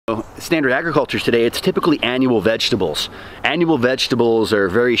standard agriculture today, it's typically annual vegetables. Annual vegetables are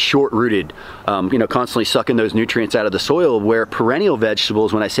very short-rooted, you know, constantly sucking those nutrients out of the soil, where perennial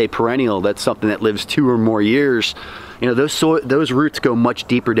vegetables, when I say perennial, that's something that lives 2 or more years. You know, those roots go much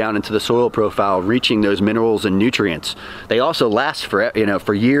deeper down into the soil profile, reaching those minerals and nutrients. They also last for, you know,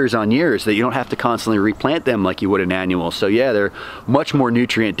 for years on years, that you don't have to constantly replant them like you would an annual. So yeah, they're much more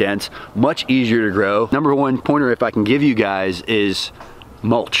nutrient dense, much easier to grow. Number one pointer, if I can give you guys, is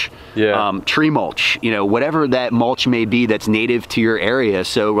mulch. Yeah. Tree mulch, you know, whatever that mulch may be that's native to your area.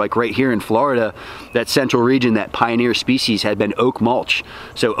 So like right here in Florida, that central region, that pioneer species had been oak mulch.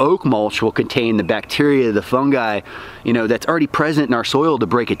 So oak mulch will contain the bacteria, the fungi, you know, that's already present in our soil to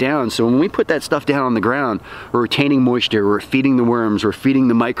break it down. So when we put that stuff down on the ground, we're retaining moisture, we're feeding the worms, we're feeding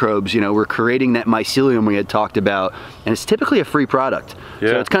the microbes, you know, we're creating that mycelium we had talked about, and it's typically a free product. Yeah.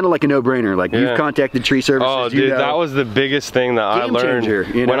 So it's kind of like a no-brainer. Like, you've contacted tree services. Oh, dude, you know, that was the biggest thing that I learned. Changer,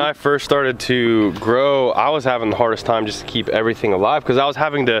 you know? When I first started to grow, I was having the hardest time just to keep everything alive, because I was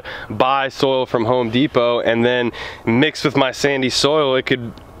having to buy soil from Home Depot and then mix with my sandy soil.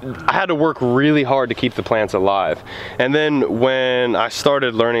 I had to work really hard to keep the plants alive. And then when I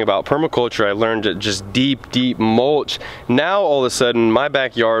started learning about permaculture, I learned that just deep mulch. Now all of a sudden my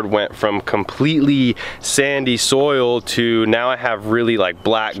backyard went from completely sandy soil to now I have really like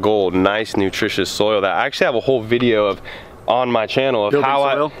black gold, nice nutritious soil that I actually have a whole video of on my channel of how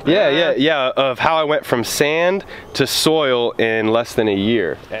of how I went from sand to soil in less than a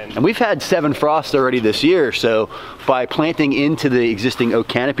year. And we've had 7 frosts already this year, so by planting into the existing oak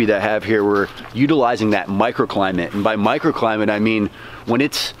canopy that I have here, we're utilizing that microclimate. And by microclimate, I mean when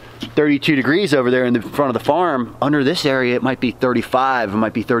it's 32 degrees over there in the front of the farm, under this area it might be 35, it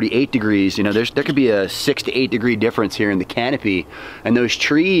might be 38 degrees. You know, there could be a 6 to 8 degree difference here in the canopy, and those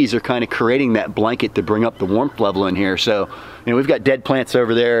trees are kind of creating that blanket to bring up the warmth level in here. So, you know, we've got dead plants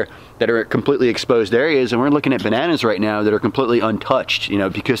over there that are completely exposed areas, and we're looking at bananas right now that are completely untouched, you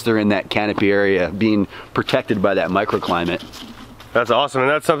know, because they're in that canopy area being protected by that microclimate. That's awesome, and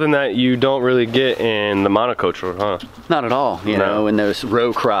that's something that you don't really get in the monoculture, huh? Not at all, you know, in those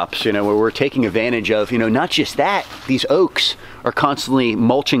row crops, you know, where we're taking advantage of, you know, not just that, these oaks are constantly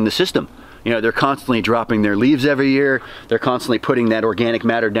mulching the system. You know, they're constantly dropping their leaves every year. They're constantly putting that organic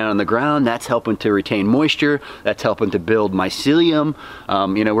matter down on the ground. That's helping to retain moisture. That's helping to build mycelium.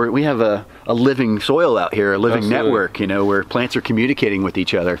 You know, we have a living soil out here, a living network, you know, where plants are communicating with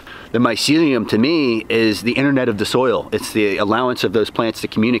each other. The mycelium, to me, is the internet of the soil. It's the allowance of those plants to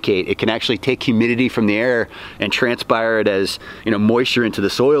communicate. It can actually take humidity from the air and transpire it as, you know, moisture into the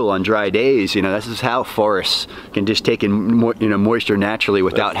soil on dry days. You know, this is how forests can just take in, you know, moisture naturally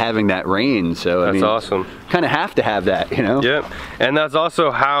without having that rain. So I mean, awesome. Kind of have to have that, you know? Yep, and that's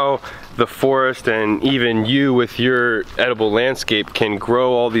also how the forest and even you with your edible landscape can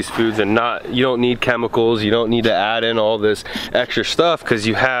grow all these foods, and you don't need chemicals, you don't need to add in all this extra stuff, because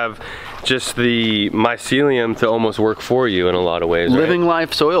you have just the mycelium to almost work for you in a lot of ways. Living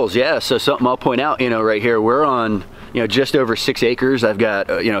life soils, yeah. So something I'll point out, you know, right here, we're on, you know, just over 6 acres. I've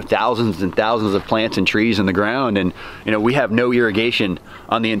got, you know, thousands and thousands of plants and trees in the ground, and, you know, we have no irrigation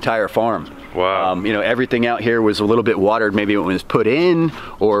on the entire farm. Wow. You know, everything out here was a little bit watered, maybe when it was put in,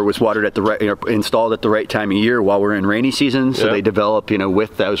 or was watered at the right, you know, installed at the right time of year while we're in rainy season. So they develop, you know,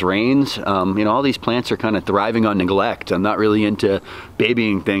 with those rains. You know, all these plants are kind of thriving on neglect. I'm not really into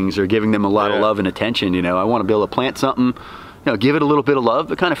babying things or giving them a lot of love and attention. You know, I want to be able to plant something, you know, give it a little bit of love,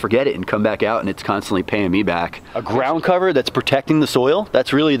 but kind of forget it and come back out, and it's constantly paying me back. A ground cover that's protecting the soil,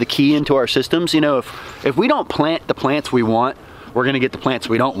 that's really the key into our systems. You know, if we don't plant the plants we want, we're going to get the plants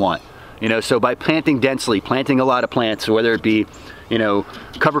we don't want. You know, so by planting densely, planting a lot of plants, whether it be, you know,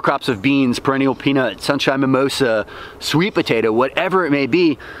 cover crops of beans, perennial peanut, sunshine mimosa, sweet potato, whatever it may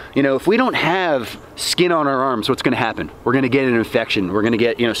be, you know, if we don't have skin on our arms, what's going to happen? We're going to get an infection. We're going to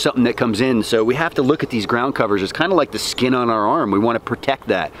get, you know, something that comes in. So we have to look at these ground covers as kind of like the skin on our arm. We want to protect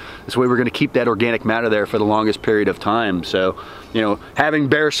that. This way we're going to keep that organic matter there for the longest period of time. So, you know, having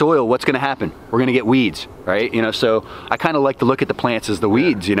bare soil, what's going to happen? We're going to get weeds, right? You know, so I kind of like to look at the plants as the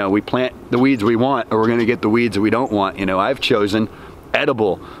weeds. You know, we plant the weeds we want, or we're going to get the weeds that we don't want. You know, I've chosen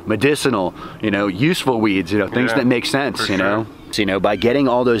edible, medicinal, you know, useful weeds, you know, things that make sense, you know. So, you know, by getting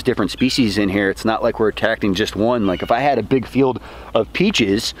all those different species in here, it's not like we're attacking just one. Like if I had a big field of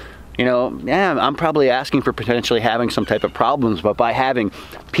peaches, you know, yeah, I'm probably asking for potentially having some type of problems, but by having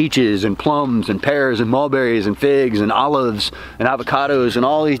peaches and plums and pears and mulberries and figs and olives and avocados and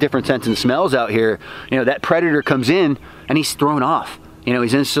all these different scents and smells out here, you know, that predator comes in and he's thrown off. You know,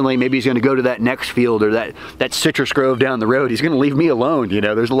 he's instantly, maybe he's going to go to that next field or that citrus grove down the road. He's going to leave me alone. You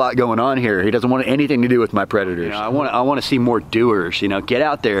know, there's a lot going on here. He doesn't want anything to do with my predators. You know, I want to see more doers. You know, get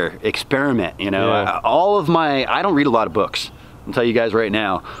out there, experiment. You know, I don't read a lot of books. I'll tell you guys right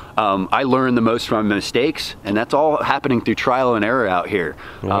now, I learn the most from mistakes, and that's all happening through trial and error out here.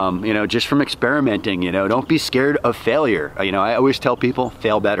 You know, just from experimenting. You know, don't be scared of failure. You know, I always tell people,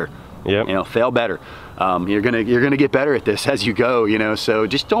 fail better. You know, fail better. You're gonna get better at this as you go, you know, so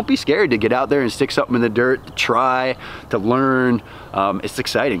just don't be scared to get out there and stick something in the dirt, to try, to learn. It's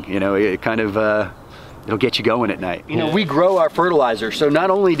exciting, you know, it kind of, it'll get you going at night. You know, we grow our fertilizer, so not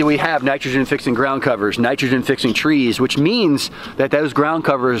only do we have nitrogen fixing ground covers, nitrogen fixing trees, which means that those ground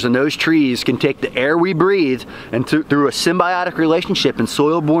covers and those trees can take the air we breathe and through a symbiotic relationship and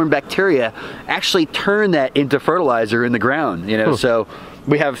soil-borne bacteria actually turn that into fertilizer in the ground, you know, so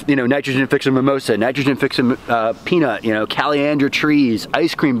we have, you know, nitrogen fixing mimosa, nitrogen fixing peanut, you know, caliandra trees,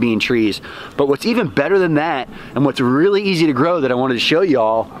 ice cream bean trees. But what's even better than that, and what's really easy to grow that I wanted to show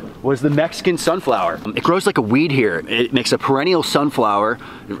y'all, was the Mexican sunflower. It grows like a weed here. It makes a perennial sunflower.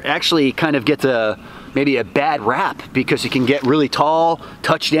 It actually kind of gets maybe a bad rap because it can get really tall,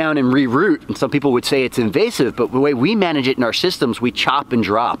 touch down, and reroot. And some people would say it's invasive, but the way we manage it in our systems, we chop and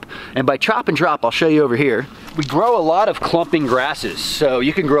drop. And by chop and drop, I'll show you over here, we grow a lot of clumping grasses. So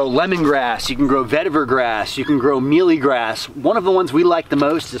you can grow lemongrass, you can grow vetiver grass, you can grow mealy grass. One of the ones we like the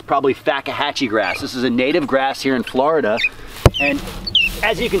most is probably Fakahatchee grass. This is a native grass here in Florida. And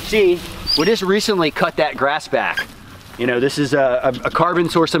as you can see, we just recently cut that grass back. You know, this is a carbon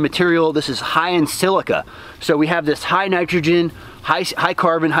source of material. This is high in silica. So we have this high nitrogen, high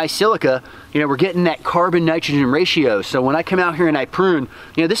carbon, high silica. You know, we're getting that carbon nitrogen ratio. So when I come out here and I prune,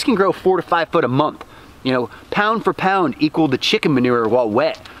 you know, this can grow 4 to 5 foot a month. You know, pound for pound equal to chicken manure while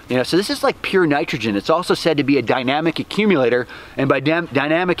wet. You know, so this is like pure nitrogen. It's also said to be a dynamic accumulator, and by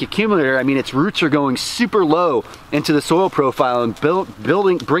dynamic accumulator, I mean its roots are going super low into the soil profile and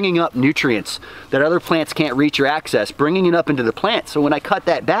bringing up nutrients that other plants can't reach or access, bringing it up into the plant. So when I cut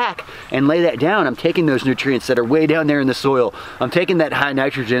that back and lay that down, I'm taking those nutrients that are way down there in the soil. I'm taking that high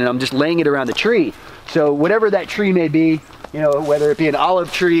nitrogen and I'm just laying it around the tree. So whatever that tree may be, you know, whether it be an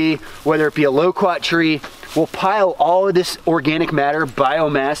olive tree, whether it be a loquat tree, we'll pile all of this organic matter,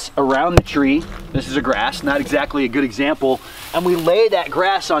 biomass, around the tree. This is a grass, not exactly a good example. And we lay that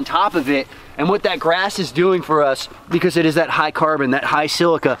grass on top of it. And what that grass is doing for us, because it is that high carbon, that high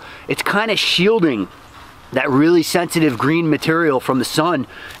silica, it's kind of shielding that really sensitive green material from the sun,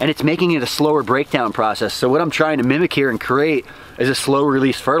 and it's making it a slower breakdown process. So what I'm trying to mimic here and create is a slow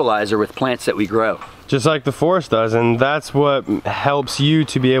release fertilizer with plants that we grow. Just like the forest does, and that's what helps you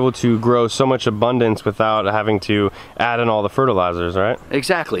to be able to grow so much abundance without having to add in all the fertilizers, right?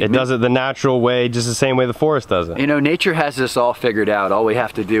 Exactly. It does it the natural way, just the same way the forest does it. You know, nature has this all figured out. All we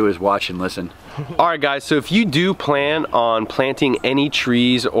have to do is watch and listen. Alright guys, so if you do plan on planting any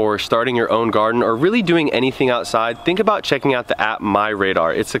trees or starting your own garden or really doing anything outside, think about checking out the app My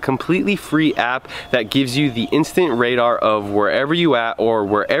Radar. It's a completely free app that gives you the instant radar of wherever you at or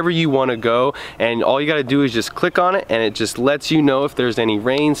wherever you want to go, and all you got to do is just click on it and it just lets you know if there's any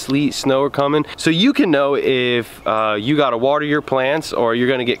rain, sleet, snow are coming, so you can know if you got to water your plants or you're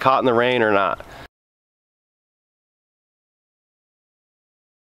going to get caught in the rain or not.